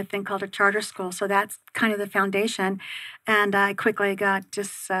was even a thing called a charter school. So that's kind of the foundation. And I quickly got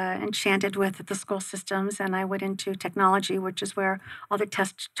just enchanted with the school systems, and I went into technology, which is where all the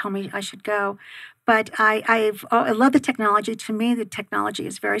tests told me I should go. But I love the technology. To me, the technology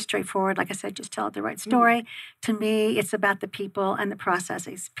is very straightforward. Like I said, just tell it the right story. To me, it's about the people and the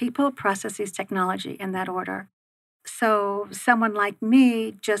processes. People, processes, technology, in that order. So someone like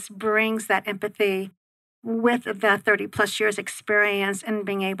me just brings that empathy with the 30-plus years experience and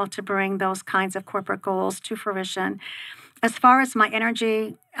being able to bring those kinds of corporate goals to fruition. As far as my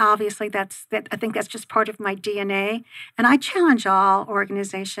energy, obviously I think that's just part of my DNA. And I challenge all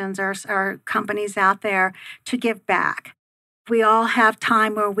organizations or companies out there to give back. We all have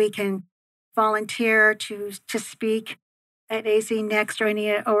time where we can volunteer to speak at AZNext or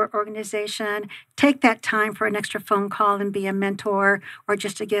any organization. Take that time for an extra phone call and be a mentor, or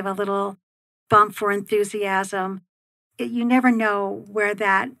just to give a little bump for enthusiasm. You never know where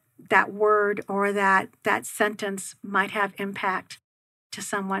that word or that sentence might have impact to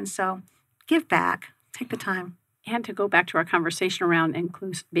someone. So give back. Take the time. And to go back to our conversation around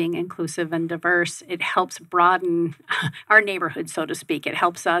being inclusive and diverse, it helps broaden our neighborhood, so to speak. It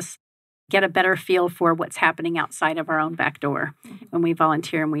helps us get a better feel for what's happening outside of our own back door when we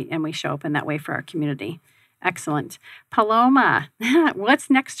volunteer and we show up in that way for our community. Excellent. Paloma, what's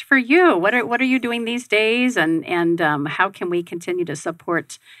next for you? What are you doing these days, and how can we continue to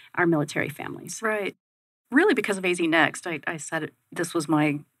support our military families? Right. Really, because of AZNext, I said this was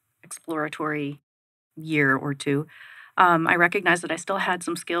my exploratory year or two. I recognized that I still had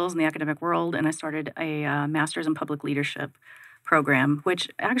some skills in the academic world, and I started a master's in public leadership program, which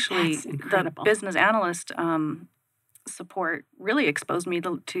actually the business analyst support really exposed me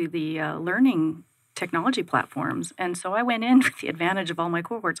to the learning technology platforms. And so I went in with the advantage of all my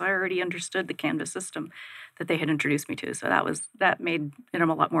cohorts. I already understood the Canvas system that they had introduced me to. So that made it a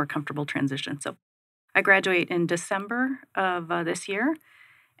lot more comfortable transition. So I graduate in December of this year.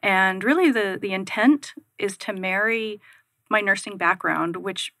 And really the intent is to marry my nursing background,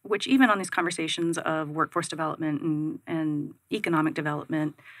 which even on these conversations of workforce development and economic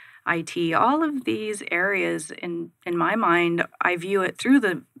development, IT, all of these areas in my mind, I view it through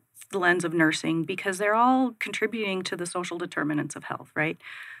the lens of nursing because they're all contributing to the social determinants of health, right?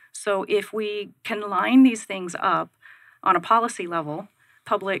 So if we can line these things up on a policy level,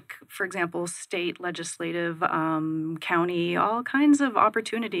 public, for example, state, legislative, county, all kinds of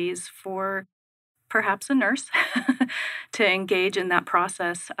opportunities for perhaps a nurse to engage in that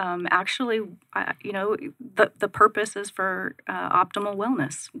process. The purpose is for optimal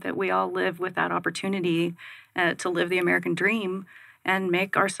wellness, that we all live with that opportunity to live the American dream and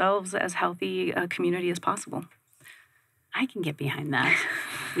make ourselves as healthy a community as possible. I can get behind that.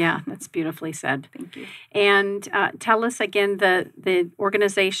 Yeah, that's beautifully said. Thank you. And tell us again the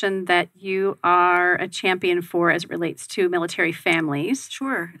organization that you are a champion for as it relates to military families.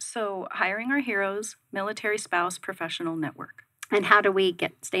 Sure. So Hiring Our Heroes, Military Spouse Professional Network. And how do we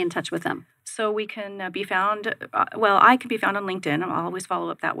stay in touch with them? So we can be found, I can be found on LinkedIn. I'll always follow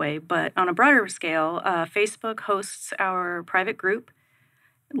up that way. But on a broader scale, Facebook hosts our private group.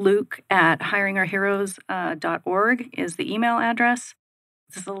 Luke at hiringourheroes.org is the email address.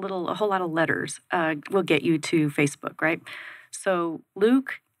 This is a whole lot of letters will get you to Facebook, right? So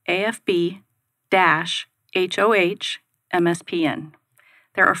Luke, AFB-HOH MSPN.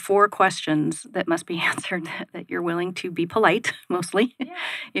 There are 4 questions that must be answered that you're willing to be polite, mostly,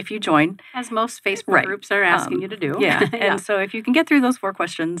 if you join. As most Facebook groups are asking you to do. Yeah. And so if you can get through those 4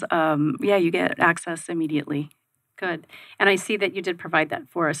 questions, you get access immediately. Good. And I see that you did provide that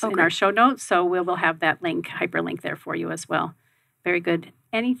for us in our show notes, so we will have that link, hyperlink there for you as well. Very good.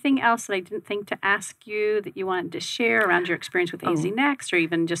 Anything else that I didn't think to ask you that you wanted to share around your experience with AZNext, or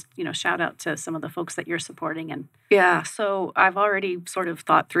even just, shout out to some of the folks that you're supporting? And yeah, so I've already sort of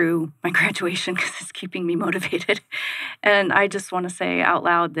thought through my graduation because it's keeping me motivated. And I just want to say out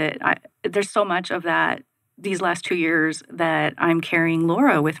loud that there's so much of that these last 2 years that I'm carrying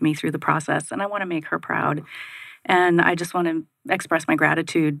Laura with me through the process, and I want to make her proud. And I just want to express my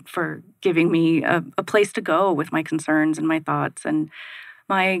gratitude for giving me a place to go with my concerns and my thoughts and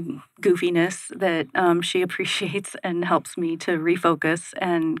my goofiness that she appreciates and helps me to refocus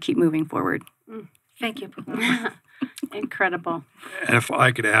and keep moving forward. Thank you. Incredible. And if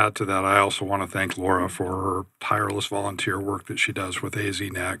I could add to that, I also want to thank Laura for her tireless volunteer work that she does with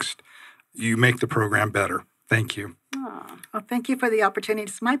AZNext. You make the program better. Thank you. Well, thank you for the opportunity.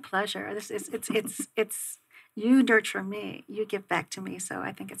 It's my pleasure. It's you nurture me, you give back to me. So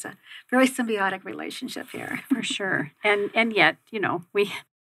I think it's a very symbiotic relationship here. For sure. And yet,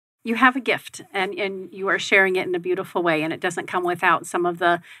 you have a gift and you are sharing it in a beautiful way, and it doesn't come without some of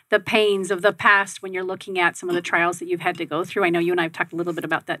the pains of the past when you're looking at some of the trials that you've had to go through. I know you and I have talked a little bit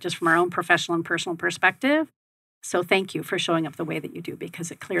about that just from our own professional and personal perspective. So thank you for showing up the way that you do,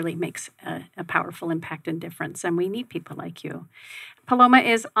 because it clearly makes a powerful impact and difference, and we need people like you. Paloma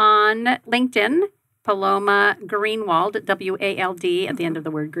is on LinkedIn. Paloma Greenwald, W-A-L-D at the end of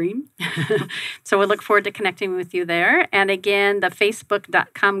the word green. So we look forward to connecting with you there. And again, the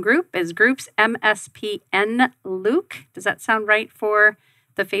Facebook.com group is Groups MSPN Luke. Does that sound right for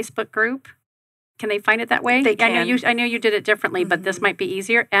the Facebook group? Can they find it that way? They can. I know you did it differently, but this might be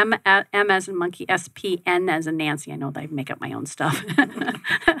easier. M as in monkey, S-P-N as in Nancy. I know that I make up my own stuff.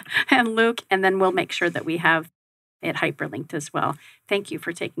 And Luke, and then we'll make sure that we have it hyperlinked as well. Thank you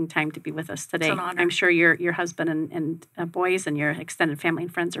for taking time to be with us today. It's an honor. I'm sure your husband and boys and your extended family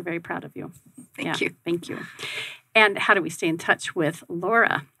and friends are very proud of you. Thank you. Thank you. And how do we stay in touch with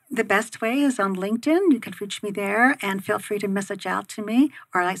Laura? The best way is on LinkedIn. You can reach me there, and feel free to message out to me.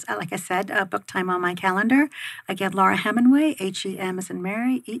 Or like I said, book time on my calendar. Again, Laura Hemenway, H-E-M as in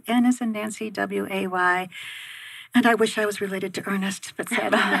Mary, E-N as in Nancy, W-A-Y. And I wish I was related to Ernest, but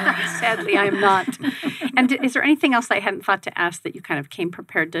sadly, no. Sadly, I am not. And is there anything else I hadn't thought to ask that you kind of came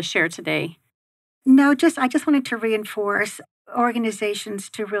prepared to share today? No, I just wanted to reinforce organizations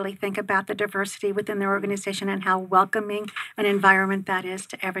to really think about the diversity within their organization and how welcoming an environment that is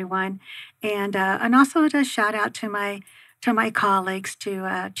to everyone. And also to shout out to my colleagues,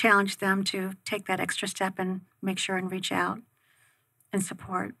 to challenge them to take that extra step and make sure and reach out and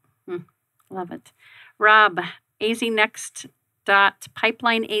support. Love it. Rob,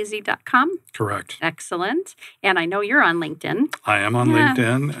 AZNext.pipelineaz.com. Correct. Excellent. And I know you're on LinkedIn. I am on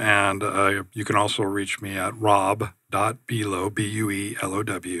LinkedIn, and you can also reach me at rob.buelow,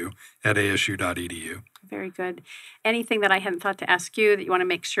 B-U-E-L-O-W, at asu.edu. Very good. Anything that I hadn't thought to ask you that you want to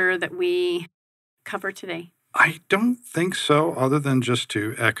make sure that we cover today? I don't think so, other than just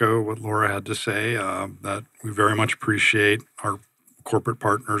to echo what Laura had to say, that we very much appreciate our corporate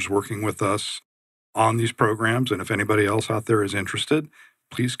partners working with us on these programs. And if anybody else out there is interested,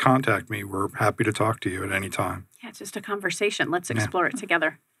 please contact me. We're happy to talk to you at any time. Yeah, it's just a conversation. Let's explore it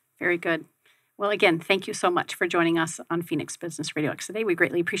together. Very good. Well, again, thank you so much for joining us on Phoenix Business RadioX today. We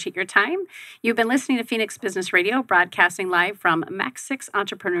greatly appreciate your time. You've been listening to Phoenix Business Radio, broadcasting live from Max 6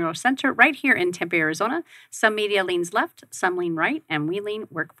 Entrepreneurial Center right here in Tempe, Arizona. Some media leans left, some lean right, and we lean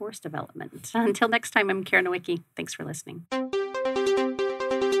workforce development. Until next time, I'm Karen Nowicki. Thanks for listening.